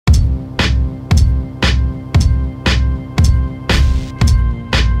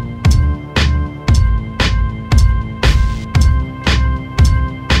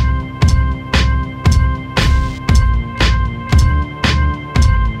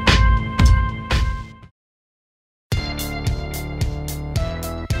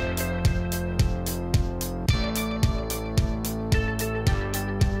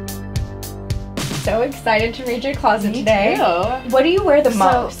so excited to read your closet today. Too. What do you wear the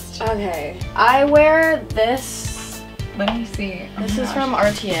most? Okay, I wear this. Let me see. This is from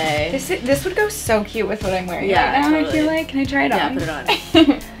RTA. This would go so cute with what I'm wearing right now. totally. I feel like. Can I try it on? Yeah, put it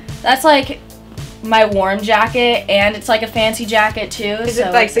on. That's like my warm jacket, and it's like a fancy jacket too. Is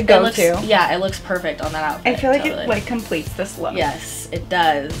it like the go-to? Yeah, it looks perfect on that outfit. I feel like totally. it like completes this look. Yes, it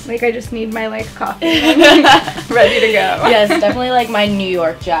does. Like I just need my like coffee ready to go. Yes, definitely like my New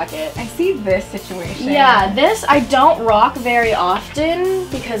York jacket. I see this situation. Yeah, this I don't rock very often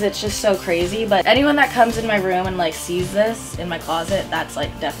because it's just so crazy, but anyone that comes in my room and like sees this in my closet, that's like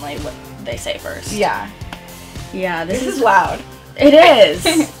definitely what they say first. Yeah. Yeah, This is loud. It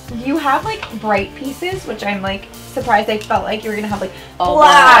is. You have like bright pieces, which I'm like surprised. I felt like you were gonna have like All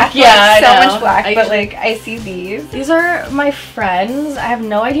black. Yeah, like, I so know. much black. I But usually- like I see these. These are my friends. I have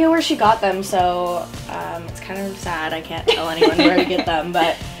no idea where she got them, so it's kind of sad. I can't tell anyone where to get them,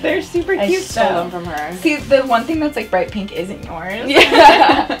 but They're super I cute. stole though. them from her. See, the one thing that's like bright pink isn't yours.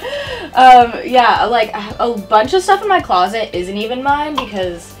 Yeah. Yeah, like a bunch of stuff in my closet isn't even mine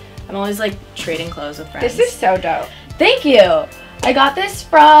because I'm always like trading clothes with friends. This is so dope. Thank you. I got this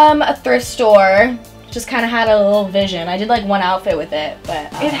from a thrift store. Just kind of had a little vision. I did like one outfit with it, but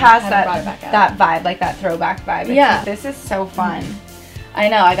It has haven't brought it back out. that vibe, like that throwback vibe. It's Yeah. like, this is so fun. I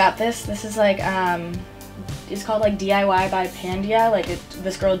know. I got this. This is like it's called like DIY by Pandia. Like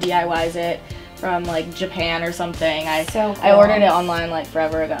this girl DIYs it from like Japan or something. So I cool. ordered it online like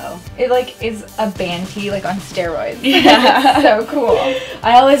forever ago. It like is a band tee like on steroids. Yeah. It's so cool.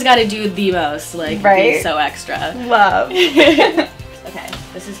 I always got to do the most, like Right? be so extra. Love. Okay,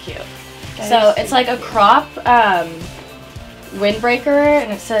 this is cute. So it's like a crop windbreaker,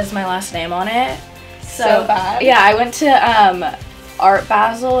 and it says my last name on it. So bad. Yeah, I went to Art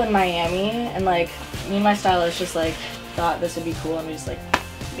Basel in Miami, and like me and my stylist just like thought this would be cool, and we just like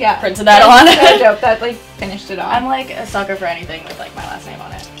Yeah. printed that on. So dope. That like finished it off. I'm like a sucker for anything with like my last name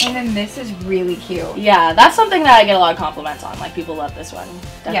on it. And then this is really cute. Yeah, that's something that I get a lot of compliments on. Like people love this one.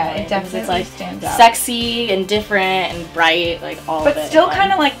 Definitely. Yeah, it Because definitely it's like stands out. sexy and different and bright, like all But of it. still fun.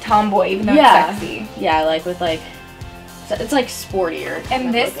 kind of like tomboy, even though Yeah. it's sexy. Yeah, like with like it's like sportier. kind And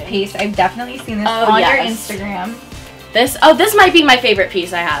of this looking. piece, I've definitely seen this Oh, on your yes. Instagram. This might be my favorite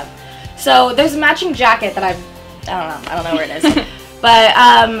piece I have. So there's a matching jacket that I don't know where it is. But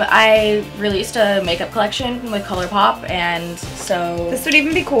I released a makeup collection with ColourPop, and so This would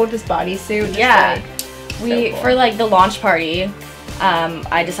even be cool with this bodysuit. just, yeah, like, cool. for like the launch party,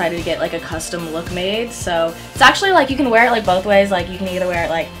 I decided to get like a custom look made. So it's actually like you can wear it like both ways. Like you can either wear it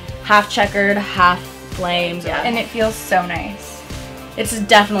like half checkered, half flames. Yeah, and it feels so nice. it's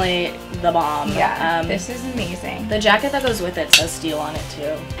definitely the bomb. Yeah, this is amazing. The jacket that goes with it says Steele on it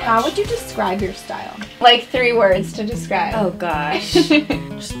too. How would you describe your style? Like 3 words to describe. Oh gosh.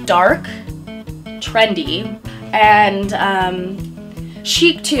 Just dark, trendy, and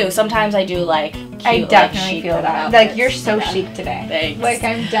chic too. Sometimes I do like cute, I definitely chic feel little that. Like outfits. you're so Yeah. chic today. Thanks. Like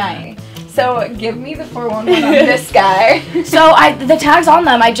I'm dying. So give me the 411 on this guy. So the tags on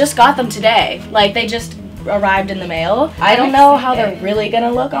them, I just got them today. Like they just arrived in the mail. I don't know how they're really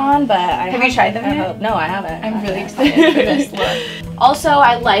gonna look on, but Have you tried them I yet? hope. No, I haven't. I'm really excited for this look. Also,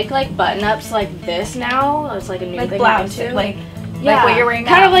 I like button-ups like this now. It's like a new Like thing blouse, I'm into. like Yeah, what you're wearing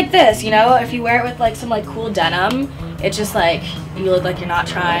kind now. of like this, you know. If you wear it with like some like cool denim, it's just like you look like you're not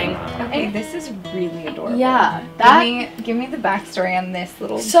trying. Okay, this is really adorable. Yeah, that. Give me the backstory on this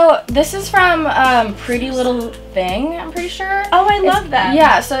little. So this is from Pretty Little Thing. I'm pretty sure. Oh, I love that.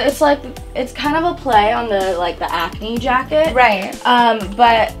 Yeah, so it's kind of a play on the acne jacket. Right.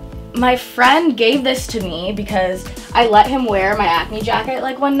 But my friend gave this to me because I let him wear my acne jacket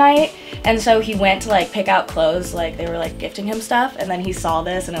like one night, and so he went to like pick out clothes, like they were like gifting him stuff, and then he saw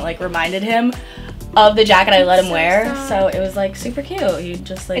this and it like reminded him of the jacket I let him wear. So it was like super cute. You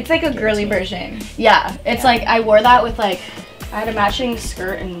just like It's like a give it girly to me. version. Yeah, it's like I wore that with like I had a matching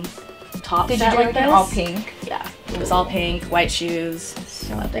skirt and top Did you set do like it this. in all pink? Yeah, it was all pink, white shoes.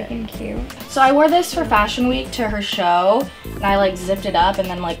 So Loved it. freaking cute. So I wore this for Fashion Week to her show, and I like zipped it up and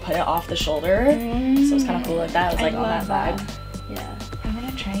then like put it off the shoulder. So it's kind of cool like that. It was like on that vibe. Yeah. I'm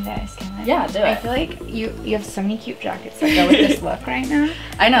gonna try this. Can I? Yeah, do I it. feel like you have so many cute jackets that go with this look right now.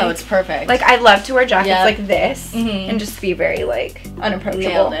 I know, Like- it's perfect. Like I love to wear jackets Yeah. like this Mhm. and just be very like unapproachable.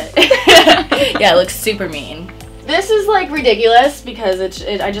 nailed it. Yeah, it looks super mean. This is like ridiculous because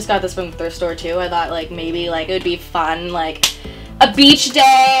I just got this from the thrift store too. I thought like maybe like it would be fun like a beach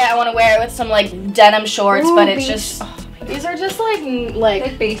day. I want to wear it with some like denim shorts, Ooh, but it's beach. just these are just like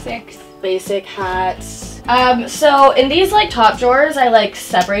Like basics. basic hats. So in these like top drawers, I like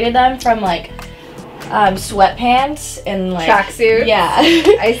separated them from like sweatpants and like tracksuit. Yeah.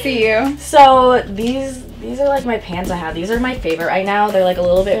 I see you. So these are like my pants I have. These are my favorite right now. They're like a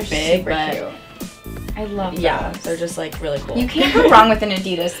little bit big, but cute. I love those. Yeah, they're just like really cool. You can't go wrong with an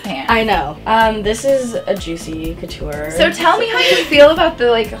Adidas pant. I know. This is a Juicy Couture. So tell me how you feel about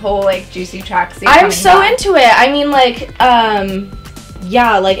the like whole like Juicy tracksuit. I'm so into it. I mean, like,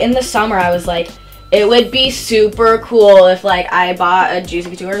 yeah, like in the summer I was like, it would be super cool if like I bought a Juicy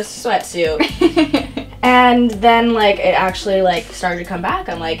Couture sweatsuit. And then like it actually like started to come back.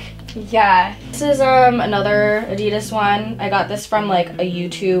 I'm like, yeah. This is another Adidas one. I got this from like a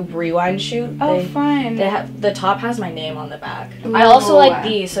YouTube rewind shoot. Oh, fun. They have, the top has my name on the back. Ooh. I also like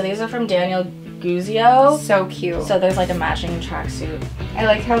these. So these are from Danny Garcia. So cute. So there's like a matching tracksuit. I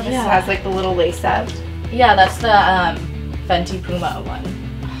like how this has like the little lace up. Yeah, that's the Fenty Puma one.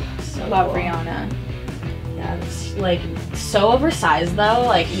 So love cool. Rihanna. Yeah, it's like so oversized though.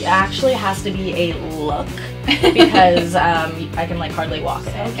 Like it actually has to be a look because I can like hardly walk in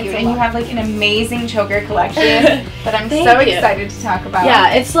it. And you have like an amazing choker collection that I'm so excited to talk about.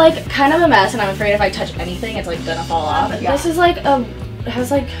 Yeah, it's like kind of a mess, and I'm afraid if I touch anything, it's like gonna fall off. Yeah. This is like it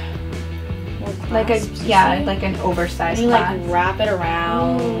has like like an oversized. You like wrap it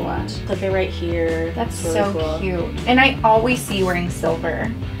around, clip it right here. That's really so cool. cute. And I always see you wearing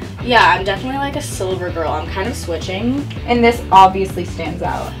silver. Yeah, I'm definitely like a silver girl. I'm kind of switching. And this obviously stands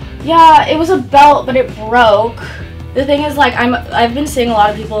out. Yeah, it was a belt, but it broke. The thing is, like, I've been seeing a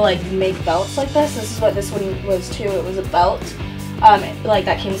lot of people like make belts like this. This is what this one was too. It was a belt, like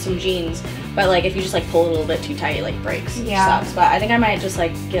that came with some jeans. But like, if you just like pull it a little bit too tight, it like breaks. Yeah. Sucks. But I think I might just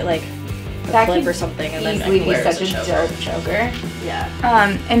like get like a clip or something, and then I can wear it as a choker. Dope choker. Yeah.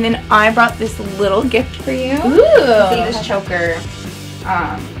 And then I brought this little gift for you. Ooh. See, this choker.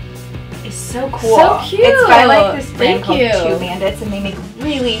 Is so cool. So cute. It's by like this brand Thank called you. Two Bandits, and they make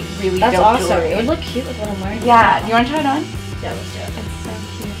really, really That's dope awesome. jewelry. It would look cute with what I'm wearing. Yeah. Do you want to try it on? Yeah, let's do it. It's so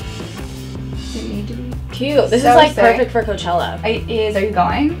cute. Does it need to be? Cute. This So is like sick. perfect for Coachella. It is. Are you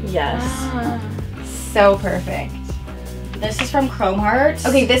going? Yes. So perfect. This is from Chrome Hearts.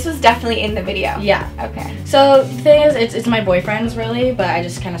 Okay, this was definitely in the video. Yeah. Okay. So the thing is, it's my boyfriend's really, but I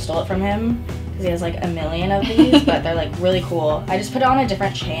just kind of stole it from him because he has like a million of these, but they're like really cool. I just put it on a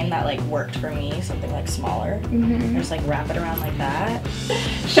different chain that like worked for me, something like smaller. I just like wrap it around like that.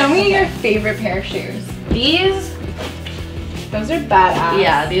 Show me your favorite pair of shoes. Those are badass.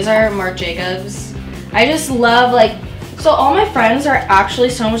 Yeah, these are Marc Jacobs. I just love like, so all my friends are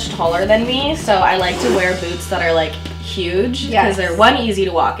actually so much taller than me, so I like to wear boots that are like huge because they're one, easy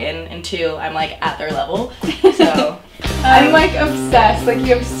to walk in, and two, I'm like at their level. So I'm like obsessed. Like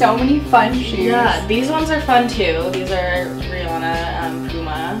you have so many fun shoes. yeah, these ones are fun too. These are Rihanna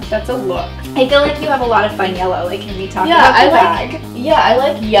Puma. That's a look. I feel like you have a lot of fun yellow. Like can we talk about I the like bag? Yeah, I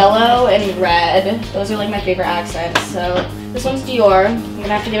like yellow and red. Those are like my favorite accents. So this one's Dior. I'm gonna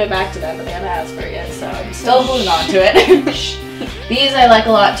have to give it back to them, but they haven't asked for it yet, so I'm still holding on to it. These I like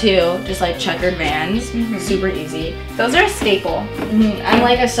a lot too, just like checkered Vans, super easy. Those are a staple. I'm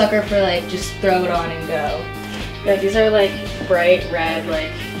like a sucker for like just throw it on and go. Yeah, these are like bright red,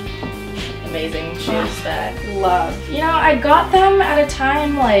 like amazing shoes that love. You know, I got them at a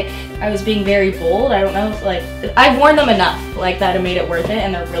time like I was being very bold. I don't know, like I've worn them enough like that it made it worth it,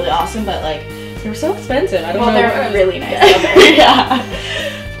 and they're really awesome. But like they were so expensive. I don't know. They're really nice. Yeah.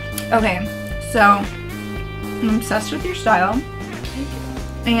 Okay, so I'm obsessed with your style.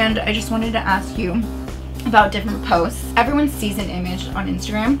 And I just wanted to ask you about different posts. Everyone sees an image on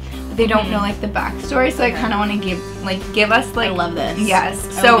Instagram, but they don't know like the backstory. So I kind of want to give us like. I love this.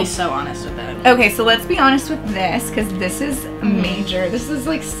 Yes. I will be so honest with them. Okay, so let's be honest with this because this is major. This is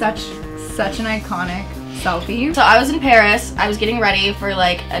like such an iconic selfie. So I was in Paris. I was getting ready for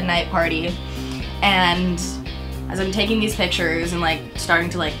like a night party, and as I'm taking these pictures and like starting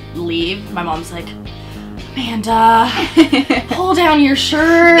to like leave, my mom's like, Amanda, pull down your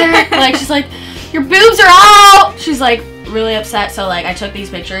shirt. Like she's like, your boobs are out. She's like really upset. So like I took these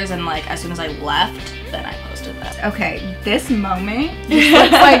pictures, and like as soon as I left, then I posted that. Okay, this moment just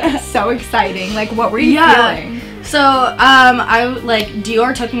looks like so exciting. Like what were you feeling? So I like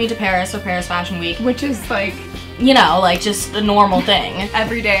Dior took me to Paris for Paris Fashion Week, which is like, you know, like just a normal thing.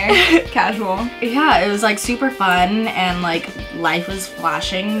 Everyday, casual. Yeah, it was like super fun, and like life was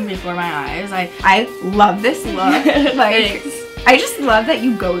flashing before my eyes. I love this look. Like, I just love that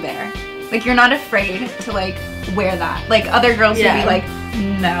you go there. Like you're not afraid to like wear that. Like other girls would be like,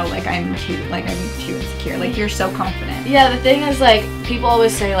 no, like I'm too insecure. Like you're so confident. Yeah, the thing is like people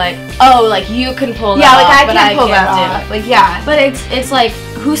always say like, oh, like you can pull that off. Yeah, like I but can't pull that off. Like yeah. But it's like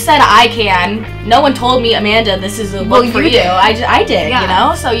who said I can? No one told me, Amanda, this is a look for you. I did, you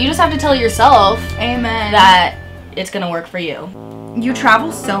know? So you just have to tell yourself Amen. that it's gonna work for you. You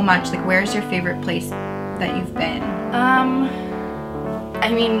travel so much. Like, where's your favorite place that you've been? I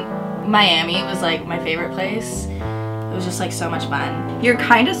mean, Miami was like my favorite place. It was just like so much fun. You're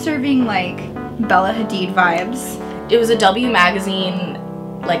kind of serving like Bella Hadid vibes. It was a W magazine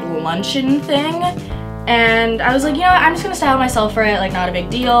like luncheon thing, and I was like, you know what, I'm just gonna style myself for it, like not a big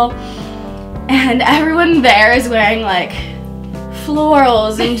deal. And everyone there is wearing like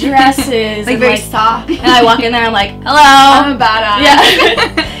florals and dresses like and, very soft. And I walk in there, I'm like, hello, I'm a badass.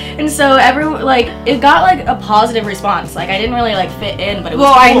 Yeah. And so everyone, like, it got like a positive response. Like, I didn't really like fit in, but it was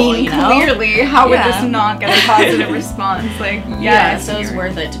well, cool, I mean, you know? clearly, how would this not get a positive response? Like, yes, yeah, so it's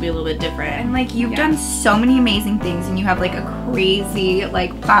worth it to be a little bit different. And like, you've done so many amazing things, and you have like a crazy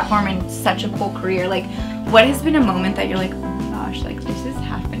like platform and such a cool career. Like, what has been a moment that you're like, oh my gosh, like this is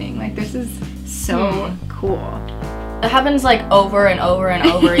happening? Like, this is so cool. It happens like over and over and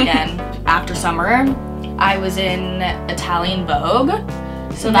over again. After summer, I was in Italian Vogue.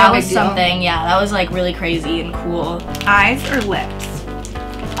 So that was something, yeah, that was like really crazy and cool. Eyes or lips?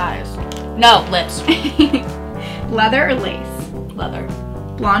 Eyes. No, lips. Leather or lace? Leather.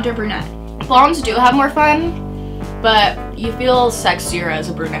 Blonde or brunette? Blondes do have more fun, but you feel sexier as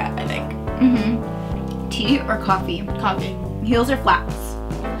a brunette, I think. Mm-hmm. Tea or coffee? Coffee. Heels or flats?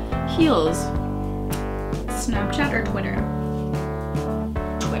 Heels. Snapchat or Twitter?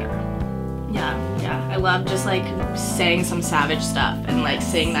 Twitter. Yeah. I love just like saying some savage stuff and like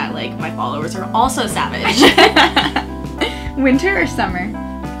saying that like my followers are also savage. Winter or summer?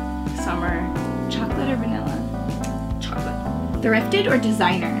 Summer. Chocolate or vanilla? Chocolate. Thrifted or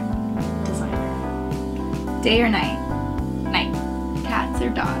designer? Designer. Day or night? Night. Cats or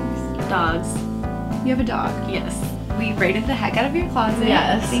dogs? Dogs. You have a dog? Yes. We raided the heck out of your closet.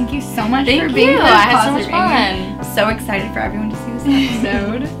 Yes. Thank you so much Thank for being you. here. I had so much fun. So excited for everyone to see this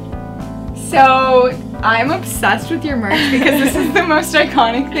episode. So I'm obsessed with your merch because this is the most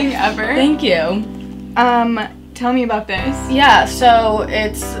iconic thing ever. Thank you. Tell me about this. Yeah, so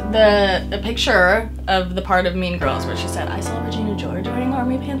it's a picture of the part of Mean Girls where she said, I saw Regina George wearing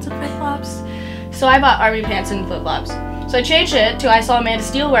army pants and flip-flops. So I bought army pants and flip-flops. So I changed it to I saw Amanda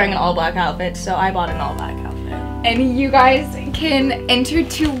Steele wearing an all-black outfit, so I bought an all-black outfit. And you guys can enter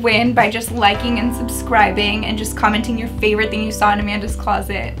to win by just liking and subscribing and just commenting your favorite thing you saw in Amanda's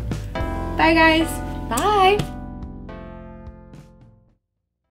closet. Bye, guys. Bye.